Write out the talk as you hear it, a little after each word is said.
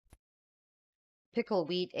Pickle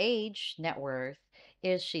Wheat Age net worth.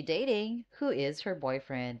 Is she dating? Who is her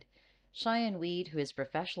boyfriend? Cheyenne Wheat, who is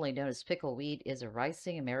professionally known as Pickle Wheat, is a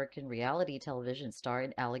rising American reality television star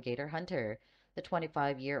and alligator hunter. The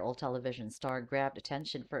 25-year-old television star grabbed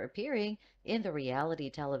attention for appearing in the reality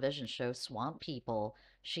television show Swamp People.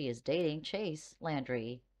 She is dating Chase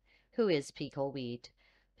Landry. Who is Pickle Wheat?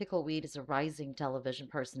 Pickle Wheat is a rising television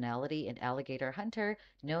personality and alligator hunter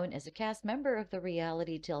known as a cast member of the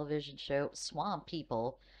reality television show Swamp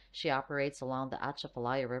People. She operates along the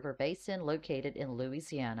Atchafalaya River Basin located in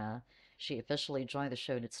Louisiana. She officially joined the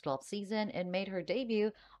show in its 12th season and made her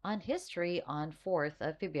debut on History on 4th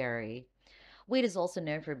of February. Wheat is also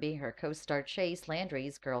known for being her co-star Chase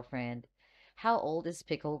Landry's girlfriend. How old is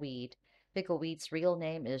Pickle Wheat? Pickle Wheat's real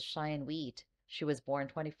name is Cheyenne Wheat. She was born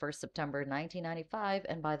 21st September 1995,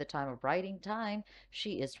 and by the time of writing time,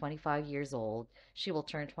 she is 25 years old. She will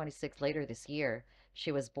turn 26 later this year.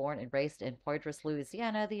 She was born and raised in Poydras,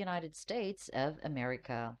 Louisiana, the United States of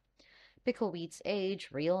America. Pickle Wheat's age,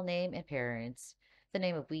 real name, and parents. The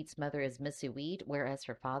name of Wheat's mother is Missy Wheat, whereas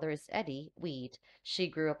her father is Eddie Wheat. She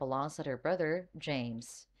grew up alongside her brother,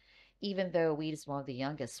 James. Even though Wheat is one of the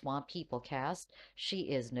youngest Swamp People cast, she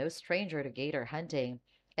is no stranger to gator hunting.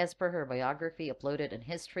 As per her biography uploaded on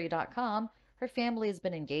History.com, her family has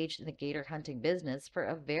been engaged in the gator hunting business for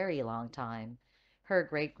a very long time. Her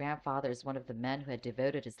great grandfather is one of the men who had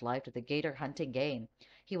devoted his life to the gator hunting game.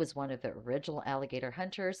 He was one of the original alligator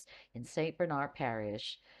hunters in St. Bernard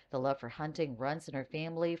Parish. The love for hunting runs in her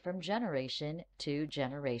family from generation to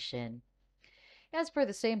generation. As per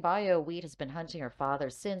the same bio, Wheat has been hunting her father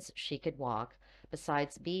since she could walk.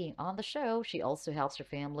 Besides being on the show, she also helps her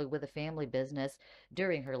family with a family business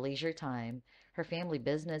during her leisure time. Her family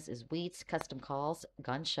business is Wheat's Custom Calls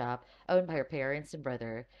Gun Shop, owned by her parents and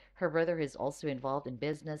brother. Her brother is also involved in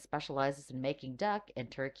business, specializes in making duck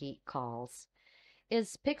and turkey calls.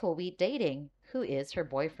 Is Pickle Wheat dating? Who is her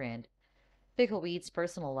boyfriend? Pickleweed's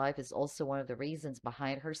personal life is also one of the reasons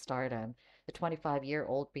behind her stardom. The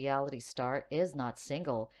 25-year-old reality star is not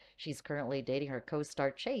single. She's currently dating her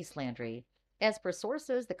co-star Chase Landry. As per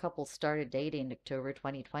sources, the couple started dating in October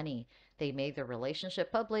 2020. They made their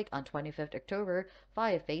relationship public on 25th October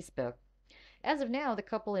via Facebook. As of now, the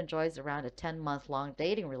couple enjoys around a 10-month-long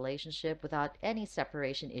dating relationship without any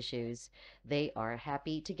separation issues. They are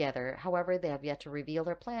happy together. However, they have yet to reveal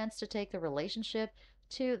their plans to take the relationship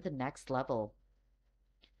to the next level.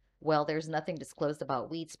 Well, there's nothing disclosed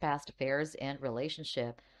about Wheat's past affairs and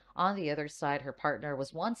relationship. On the other side, her partner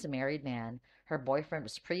was once a married man. Her boyfriend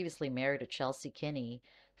was previously married to Chelsea Kinney.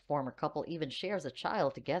 The former couple even shares a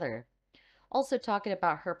child together. Also, talking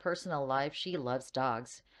about her personal life, she loves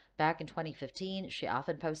dogs. Back in 2015, she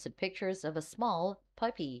often posted pictures of a small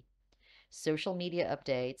puppy. Social media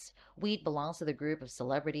updates. Wheat belongs to the group of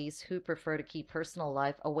celebrities who prefer to keep personal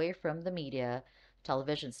life away from the media.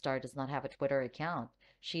 Television star does not have a Twitter account.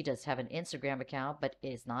 She does have an Instagram account, but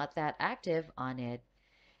is not that active on it.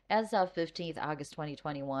 As of 15th August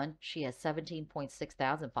 2021, she has 17.6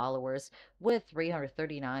 thousand followers with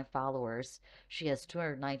 339 followers. She has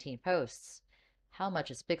 219 posts. How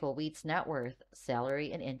much is Pickle Wheat's net worth,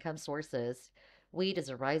 salary, and income sources? Wheat is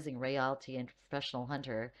a rising reality and professional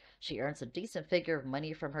hunter. She earns a decent figure of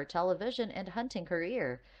money from her television and hunting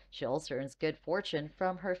career. She also earns good fortune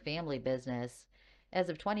from her family business. As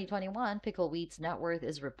of 2021, Pickle Wheat's net worth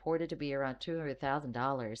is reported to be around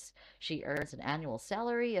 $200,000. She earns an annual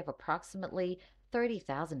salary of approximately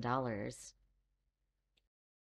 $30,000.